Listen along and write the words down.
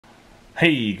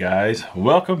Hey guys,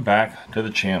 welcome back to the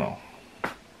channel.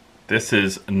 This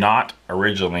is not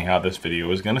originally how this video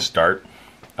was going to start.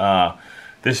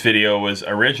 This video was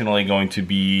originally going to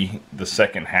be the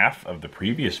second half of the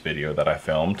previous video that I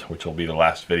filmed, which will be the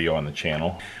last video on the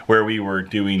channel, where we were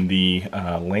doing the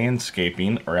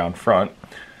landscaping around front.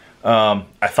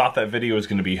 I thought that video was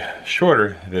going to be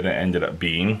shorter than it ended up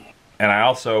being, and I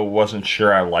also wasn't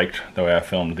sure I liked the way I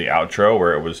filmed the outro,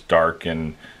 where it was dark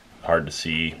and hard to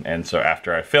see. And so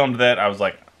after I filmed that, I was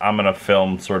like, I'm gonna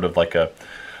film sort of like a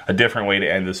different way to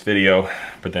end this video.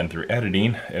 But then through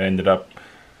editing, it ended up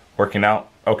working out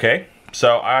okay,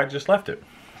 so I just left it.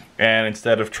 And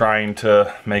instead of trying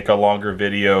to make a longer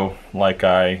video like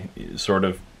I sort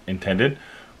of intended,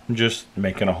 I'm just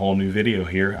making a whole new video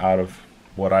here out of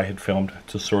what I had filmed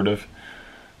to sort of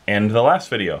end the last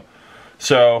video.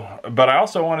 So, but I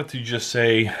also wanted to just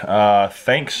say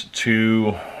thanks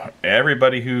to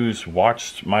everybody who's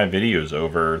watched my videos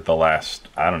over the last,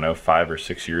 I don't know, 5 or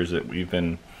 6 years that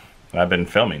I've been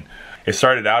filming. It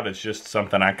started out as just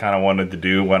something I kind of wanted to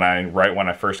do right when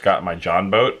I first got my John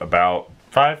boat about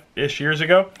 5-ish years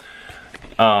ago.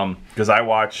 Because I don't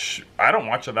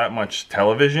watch that much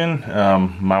television.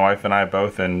 My wife and I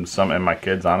both, and my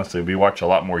kids, honestly, we watch a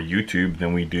lot more YouTube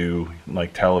than we do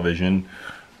like television.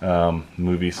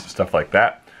 Movies, stuff like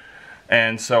that.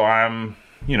 And so I'm,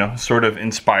 sort of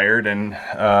inspired and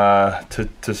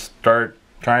to start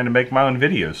trying to make my own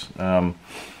videos.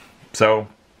 So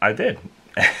I did.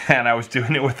 And I was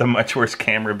doing it with a much worse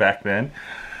camera back then,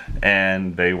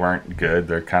 and they weren't good.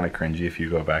 They're kind of cringy if you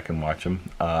go back and watch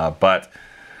them. But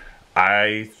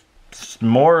I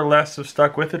more or less have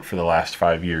stuck with it for the last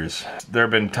 5 years. There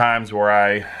have been times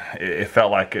where it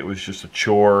felt like it was just a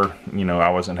chore, I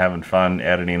wasn't having fun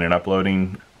editing and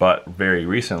uploading. But very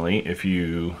recently, if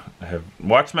you have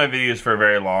watched my videos for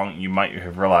very long, you might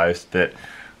have realized that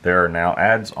there are now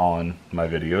ads on my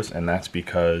videos, and that's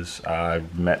because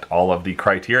I've met all of the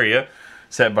criteria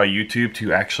set by YouTube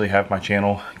to actually have my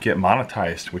channel get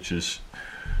monetized, which is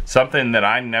something that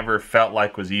I never felt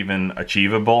like was even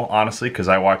achievable, honestly, because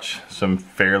I watch some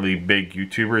fairly big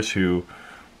YouTubers who,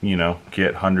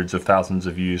 get hundreds of thousands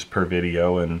of views per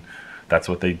video, and that's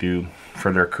what they do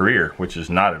for their career, which is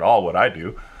not at all what I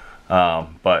do.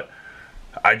 But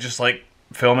I just like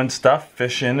filming stuff,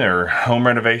 fishing, or home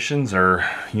renovations, or,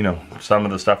 some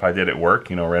of the stuff I did at work,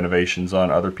 renovations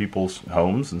on other people's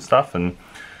homes and stuff, and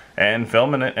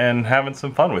filming it and having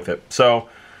some fun with it. So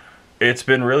it's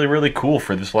been really, really cool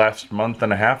for this last month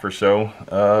and a half or so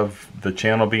of the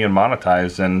channel being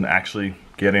monetized and actually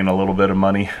getting a little bit of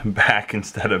money back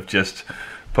instead of just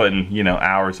putting,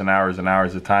 hours and hours and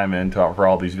hours of time into for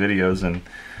all these videos and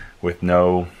with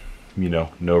no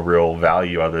real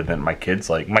value other than my kids.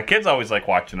 Like, my kids always like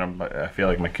watching them. I feel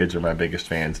like my kids are my biggest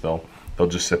fans. They'll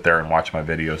just sit there and watch my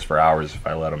videos for hours if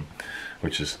I let them,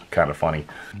 which is kind of funny.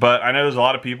 But I know there's a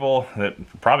lot of people,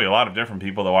 probably a lot of different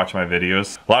people that watch my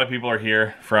videos. A lot of people are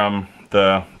here from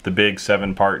the big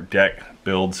 7-part deck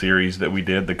build series that we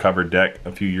did, the covered deck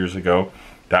a few years ago.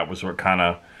 That was what kind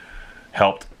of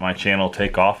helped my channel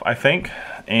take off, I think.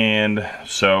 And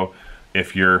so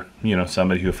if you're,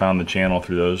 somebody who found the channel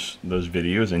through those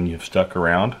videos and you've stuck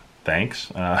around,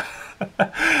 thanks.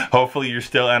 Hopefully you're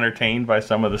still entertained by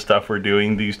some of the stuff we're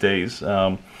doing these days.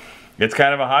 It's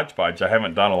kind of a hodgepodge. I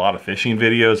haven't done a lot of fishing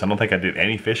videos. I don't think I did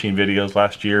any fishing videos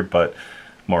last year, but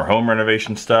more home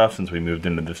renovation stuff since we moved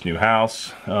into this new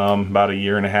house about 1.5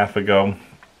 years ago.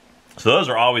 So those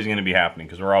are always going to be happening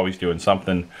because we're always doing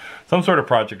something, some sort of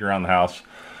project around the house.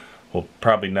 We'll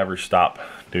probably never stop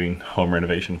doing home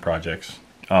renovation projects.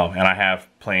 Oh, and I have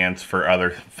plans for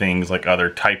other things, like other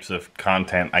types of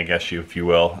content, I guess if you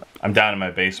will. I'm down in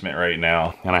my basement right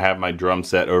now, and I have my drum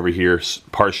set over here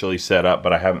partially set up,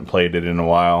 but I haven't played it in a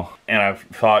while. And I've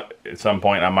thought at some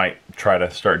point I might try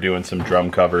to start doing some drum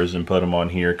covers and put them on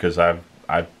here, because I've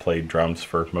played drums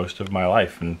for most of my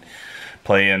life and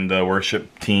play in the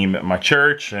worship team at my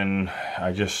church, and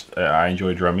I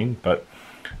enjoy drumming, but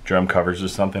drum covers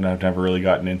is something I've never really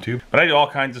gotten into. But I do all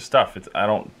kinds of stuff. I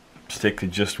don't stick to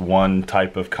just one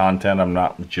type of content. I'm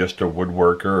not just a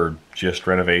woodworker or just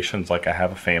renovations. Like, I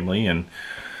have a family, and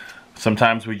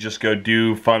sometimes we just go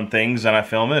do fun things and I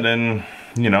film it, and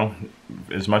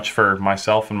as much for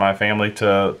myself and my family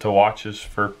to watch as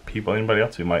for anybody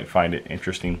else who might find it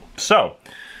interesting. So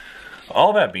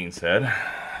all that being said,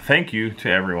 thank you to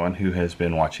everyone who has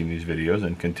been watching these videos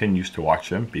and continues to watch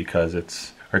them, because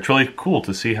it's really cool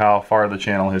to see how far the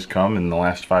channel has come in the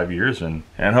last 5 years, and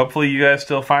hopefully you guys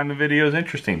still find the videos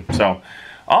interesting. So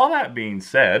all that being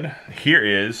said, here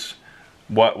is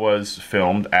what was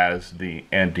filmed as the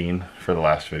ending for the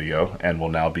last video and will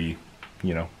now be,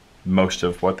 most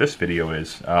of what this video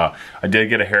is. I did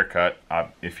get a haircut,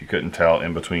 if you couldn't tell,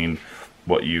 in between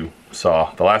what you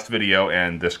saw the last video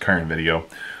and this current video.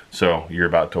 So you're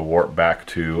about to warp back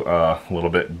to a little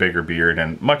bit bigger beard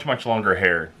and much longer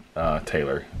hair,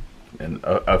 Taylor,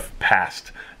 of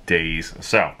past days.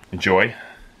 So enjoy,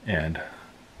 and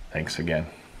thanks again.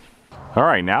 All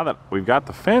right, now that we've got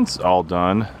the fence all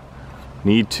done,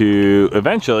 need to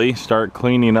eventually start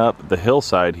cleaning up the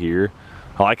hillside here.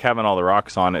 I like having all the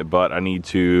rocks on it, but I need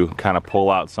to kind of pull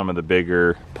out some of the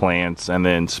bigger plants and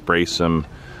then spray some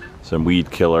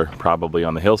weed killer probably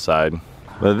on the hillside.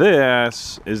 But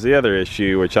this is the other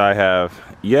issue, which I have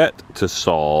yet to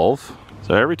solve.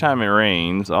 So every time it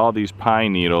rains, all these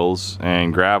pine needles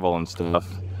and gravel and stuff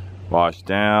wash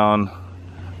down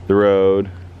the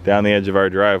road, down the edge of our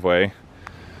driveway,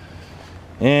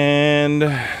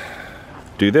 and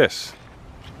do this.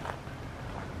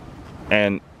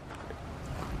 And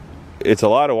it's a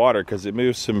lot of water because it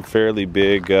moves some fairly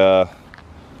big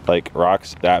like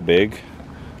rocks that big.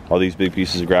 All these big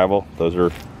pieces of gravel,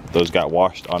 those got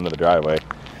washed onto the driveway,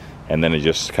 and then it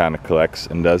just kind of collects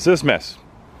and does this mess.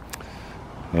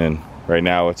 And right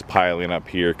now it's piling up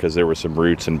here because there were some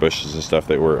roots and bushes and stuff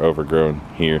that were overgrown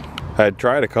here. I had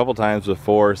tried a couple times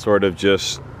before sort of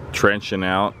just trenching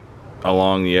out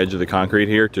along the edge of the concrete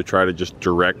here to try to just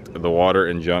direct the water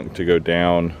and junk to go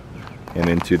down and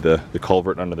into the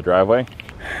culvert under the driveway,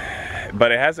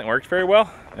 but it hasn't worked very well.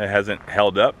 It hasn't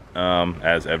held up,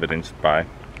 as evidenced by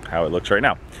how it looks right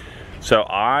now. So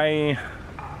I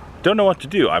don't know what to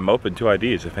do. I'm open to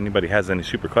ideas if anybody has any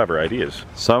super clever ideas.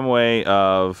 Some way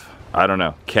of, I don't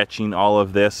know, catching all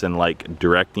of this and like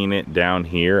directing it down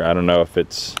here. I don't know if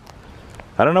it's,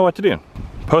 I don't know what to do.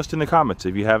 Post in the comments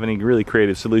if you have any really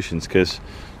creative solutions, because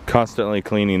constantly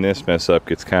cleaning this mess up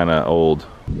gets kind of old.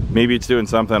 Maybe it's doing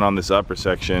something on this upper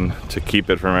section to keep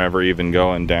it from ever even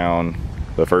going down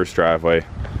the first driveway,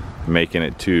 making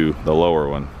it to the lower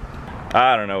one.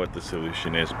 I don't know what the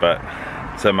solution is, but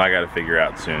something I gotta figure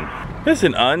out soon. It's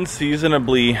an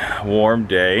unseasonably warm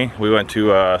day. We went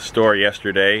to a store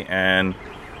yesterday and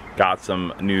got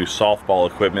some new softball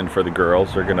equipment for the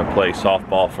girls. They're gonna play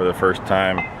softball for the first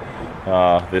time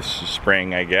this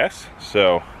spring, I guess.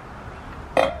 So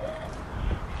I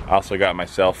also got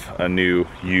myself a new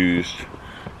used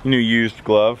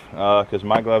glove, because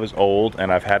my glove is old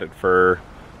and I've had it for,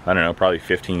 I don't know, probably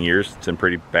 15 years. It's in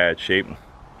pretty bad shape.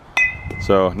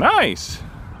 So nice.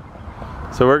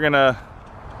 So I'm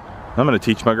gonna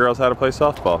teach my girls how to play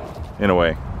softball, in a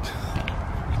way.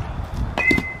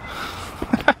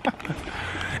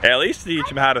 At least teach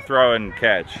them how to throw and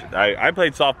catch. I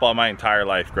played softball my entire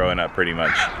life growing up, pretty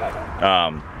much,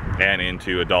 and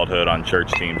into adulthood on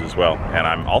church teams as well. And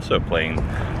I'm also playing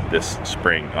this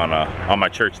spring on my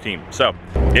church team. So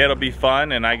yeah, it'll be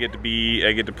fun, and I get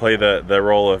to play the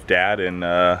role of dad and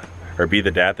or be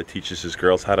the dad that teaches his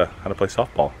girls how to play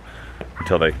softball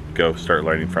until they go start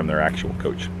learning from their actual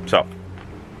coach. So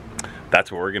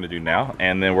that's what we're gonna do now,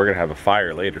 and then we're gonna have a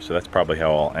fire later. So that's probably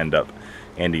how I'll end up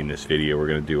ending this video. We're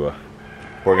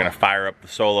gonna fire up the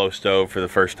solo stove for the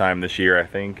first time this year, I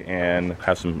think, and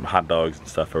have some hot dogs and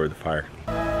stuff over the fire.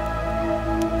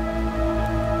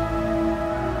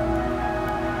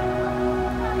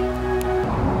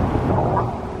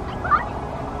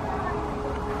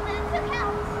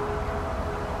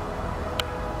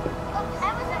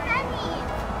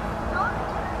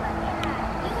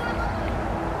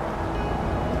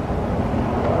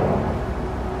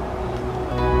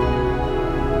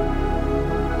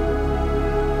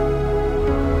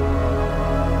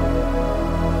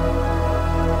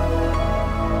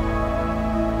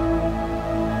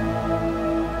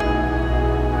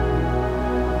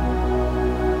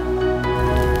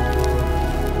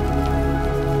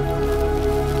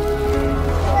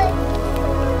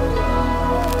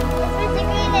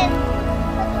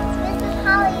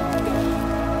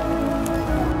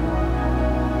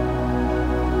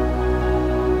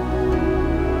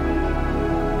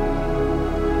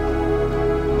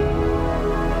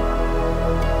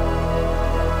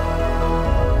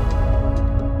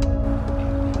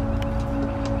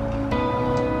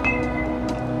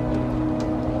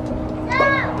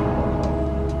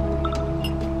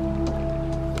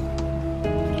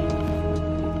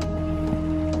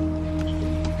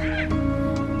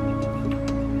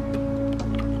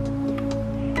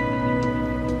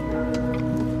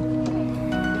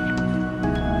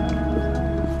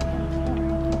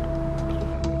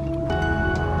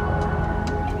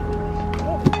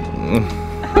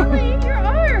 Holly, your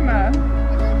arm! It's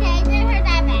okay, it didn't hurt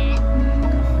that bad.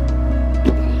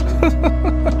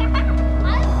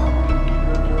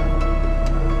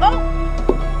 Oh!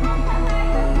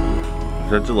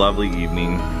 Such a lovely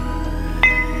evening.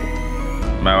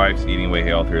 My wife's eating way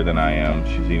healthier than I am.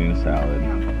 She's eating a salad.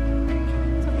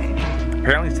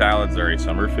 Apparently salads are a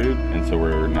summer food, and so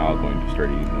we're now going to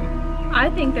start eating them. I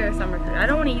think they're a summer food. I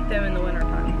don't want to eat them in the winter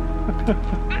time.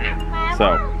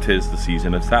 So, 'tis the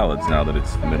season of salads now that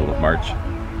it's the middle of March.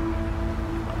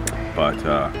 But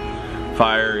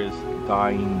fire is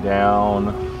dying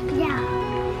down. Yeah.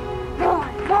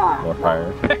 More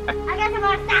fire. I got some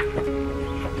more stuff.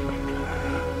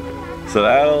 So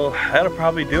that'll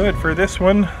probably do it for this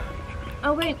one.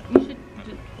 Oh wait, you should.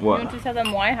 What? You want to tell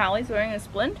them why Hallie's wearing a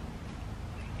splint?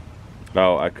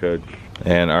 Oh, I could.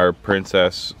 And our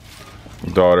princess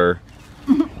daughter,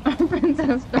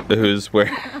 Princess daughter. who's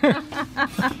wearing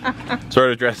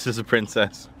sort of dressed as a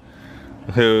princess,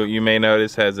 who you may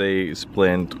notice has a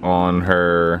splint on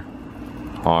her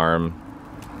arm.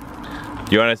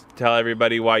 Do you want to tell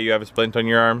everybody why you have a splint on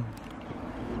your arm?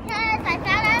 Because I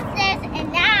fell upstairs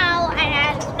and now I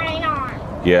have a sprained arm.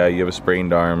 Yeah, you have a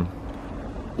sprained arm.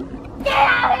 Get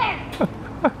out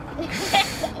of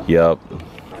here! Yup.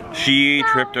 She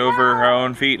tripped over her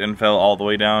own feet and fell all the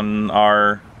way down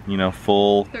our, you know,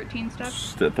 full 13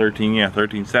 steps.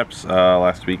 13 steps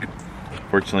last week.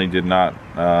 Fortunately, did not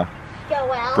Go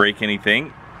well. break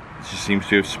anything. She seems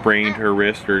to have sprained her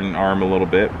wrist or an arm a little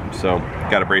bit, so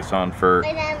got a brace on for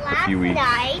And then a last few weeks.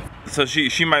 night, So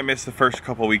she might miss the first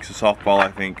couple weeks of softball, I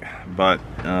think, but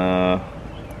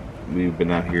we've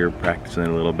been out here practicing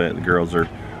a little bit. The girls are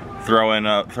throwing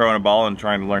a ball and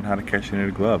trying to learn how to catch it in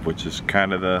a glove, which is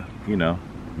kind of the, you know,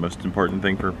 most important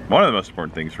thing for, one of the most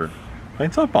important things for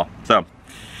playing softball. So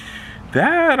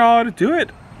that ought to do it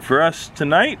for us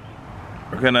tonight.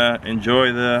 We're gonna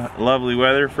enjoy the lovely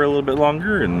weather for a little bit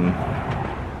longer and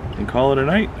call it a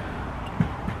night.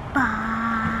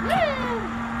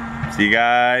 See you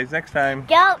guys next time.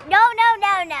 no.